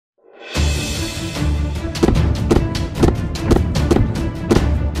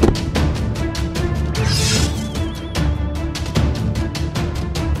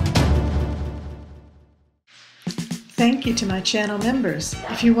Thank you to my channel members.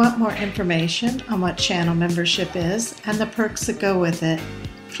 If you want more information on what channel membership is and the perks that go with it,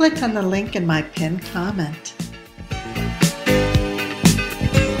 click on the link in my pinned comment.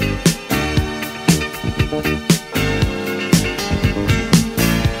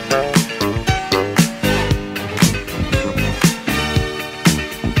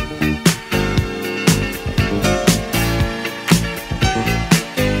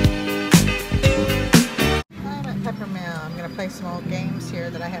 Peppermill. I'm going to play some old games here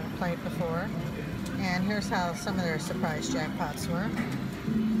that I haven't played before. And here's how some of their surprise jackpots were.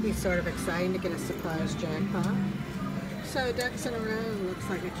 Be sort of exciting to get a surprise jackpot. So ducks in a row looks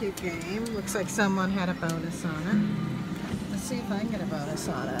like a cute game. Looks like someone had a bonus on it. Let's see if I can get a bonus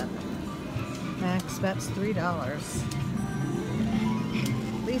on it. Max bet's $3.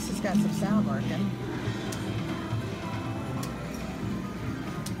 At least it's got some sound working.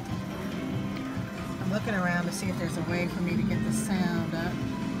 Looking around to see if there's a way for me to get the sound up.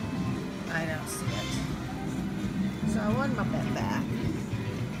 I don't see it. So I won my bet back.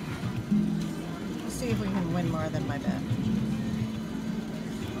 Let's see if we can win more than my bet.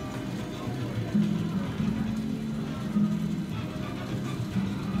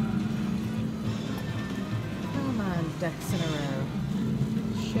 Come on, ducks in a row.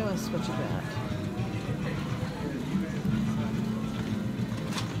 Show us what you got.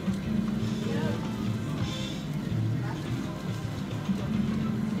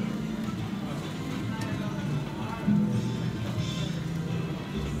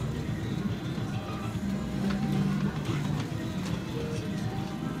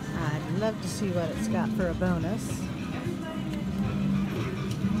 Love to see what it's got for a bonus.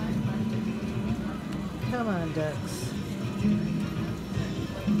 Come on, ducks.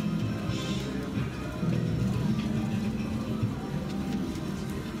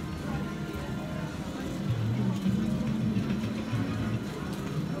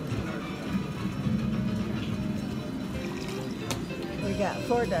 We got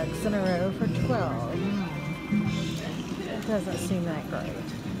 4 ducks in a row for 12. That doesn't seem that great.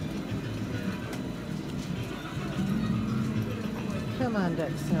 Come on,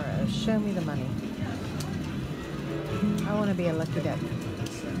 ducks in a row. Show me the money. I want to be a lucky duck. I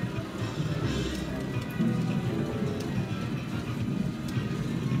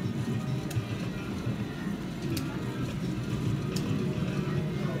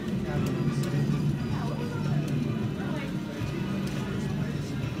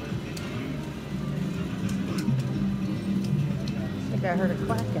think I heard a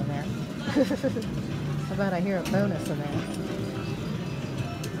quack in there. How about I hear a bonus in there?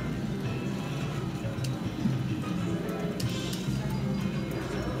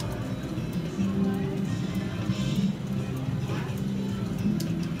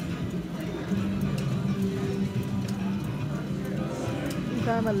 If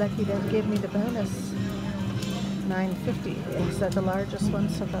I'm a lucky duck, give me the bonus. $9.50. Is that the largest one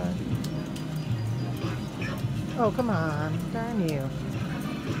so far? Oh, come on. Darn you.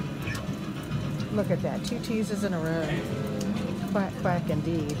 Look at that. 2 teases in a row. Quack, quack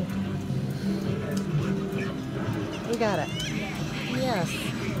indeed. We got it. Yes.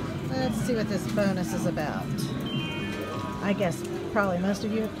 Let's see what this bonus is about. I guess probably most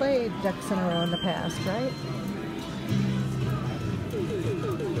of you have played ducks in a row in the past, right?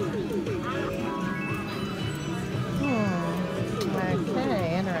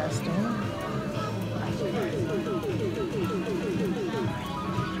 Okay, interesting.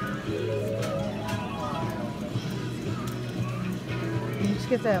 Let's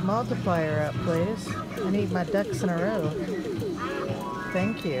get that multiplier up, please. I need my ducks in a row.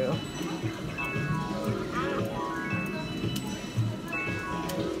 Thank you.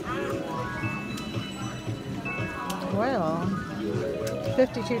 Well,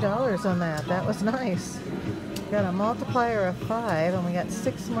 $52 on that. That was nice. Got a multiplier of 5 and we got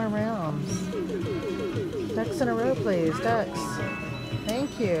 6 more rounds. Ducks in a row, please. Ducks.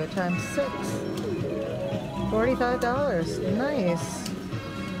 Thank you. Times 6. $45. Nice.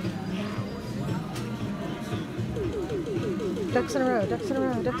 Ducks in a row. Ducks in a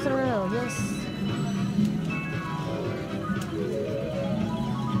row. Ducks in a row. Yes.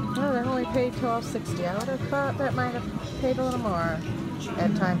 Oh, that only paid $12.60. I would have thought that might have paid a little more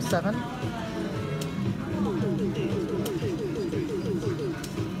at times 7.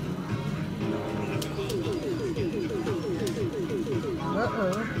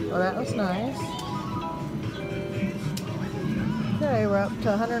 Well, that was nice. Okay, we're up to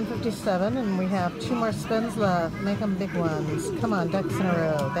 157 and we have 2 more spins left. Make them big ones. Come on, ducks in a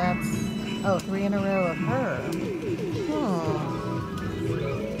row. That's, oh, 3 in a row of her.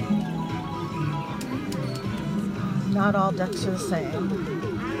 Not all ducks are the same.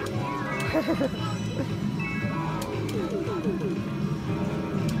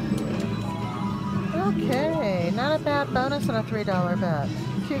 Okay, not a bad bonus and a $3 bet.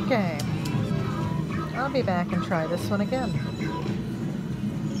 Cute game. I'll be back and try this one again.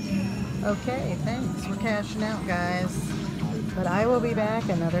 Okay, thanks. We're cashing out, guys. But I will be back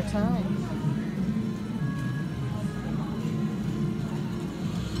another time.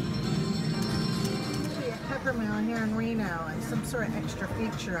 Peppermill here in Reno, and some sort of extra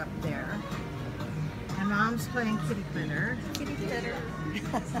feature up there. And Mom's playing kitty glitter. Kitty glitter.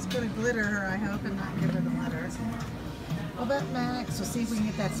 It's going to glitter her, I hope, and not give her the glitter. We'll bet Max. We'll see if we can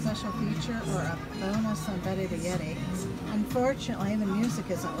get that special feature or a bonus on Betti The Yetti. Unfortunately, the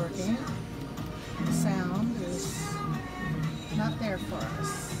music isn't working. The sound is not there for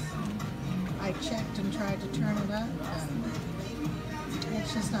us. I checked and tried to turn it up, and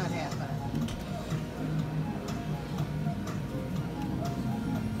it's just not happening.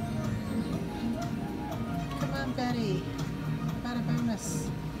 Come on, Betty. Got a bonus.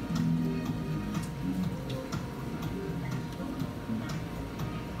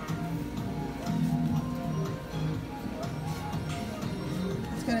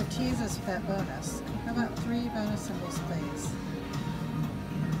 It's going to tease us with that bonus. How about 3 bonus symbols, please?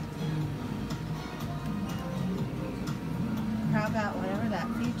 How about whatever that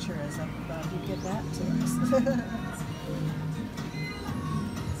feature is up above, you give that to us.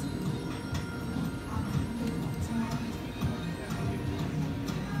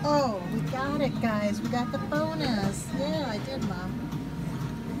 Oh, we got it, guys. We got the bonus. Yeah, I did, Mom.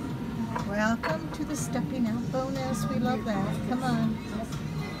 Welcome to the stepping out bonus. We love that. Come on.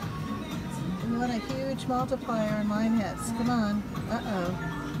 We want a huge multiplier on line hits. Come on. Uh-oh.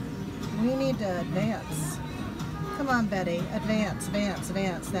 We need to advance. Come on, Betty. Advance, advance,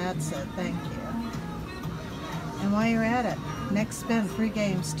 advance. That's it. Thank you. And while you're at it, next spin, 3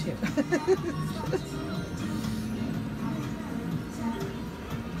 games too.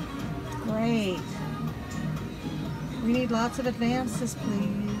 Great. We need lots of advances,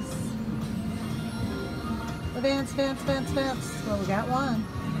 please. Advance, advance, advance, advance. Well, we got 1.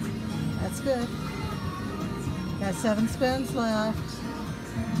 That's good. Got 7 spins left.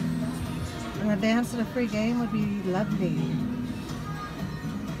 An advance in a free game would be lovely.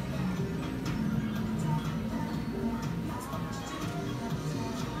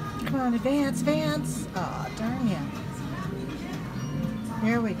 Come on, advance, advance. Aw, oh, darn ya.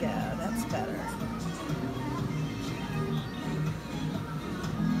 Here we go. That's better.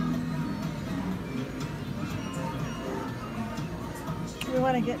 We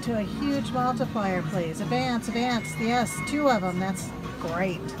want to get to a huge multiplier, please. Advance, advance. Yes, 2 of them. That's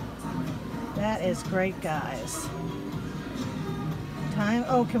great. That is great, guys. Time.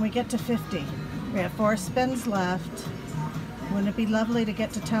 Oh, can we get to 50? We have 4 spins left. Wouldn't it be lovely to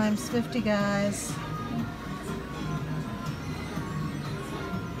get to times 50, guys?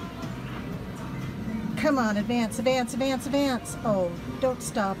 Come on, advance, advance, advance, advance. Oh, don't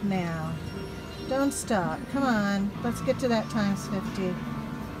stop now. Don't stop. Come on. Let's get to that times 50.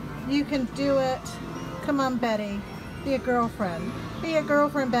 You can do it. Come on, Betty. Be a girlfriend. Be a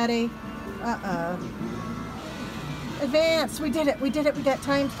girlfriend, Betty. Uh-oh. Advance. We did it. We did it. We got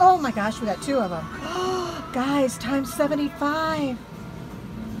times. Oh my gosh, we got 2 of them. Guys, times 75.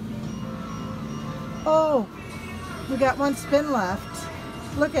 Oh, we got 1 spin left.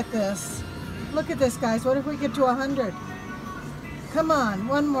 Look at this. Look at this, guys. What if we get to 100? Come on.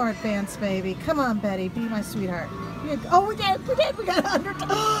 1 more advance, baby. Come on, Betty. Be my sweetheart. Oh, we did. We did. We got 100.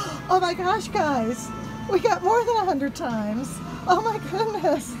 Oh my gosh, guys. We got more than 100 times. Oh my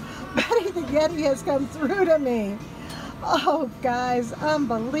goodness. Betti The Yetti has come through to me. Oh, guys.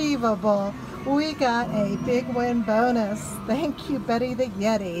 Unbelievable. We got a big win bonus. Thank you, Betti The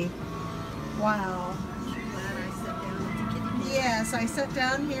Yetti. Wow. Yes, I sat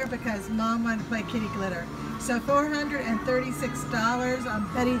down here because Mom wanted to play kitty glitter. So $436 on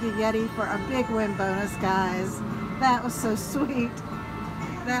Betti The Yetti for a big win bonus, guys. That was so sweet.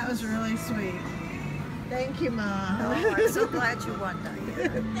 That was really sweet. Thank you, Mom. Oh, I'm so glad you won,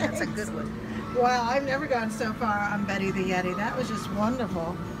 Diana. That's a good one. Wow, I've never gone so far on Betti The Yetti. That was just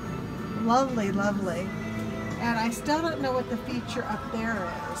wonderful. Lovely, lovely. And I still don't know what the feature up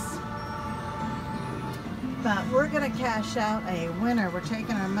there is. But we're going to cash out a winner. We're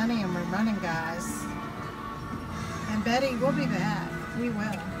taking our money and we're running, guys. And Betty, we'll be back. We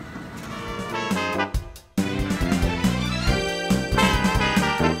will.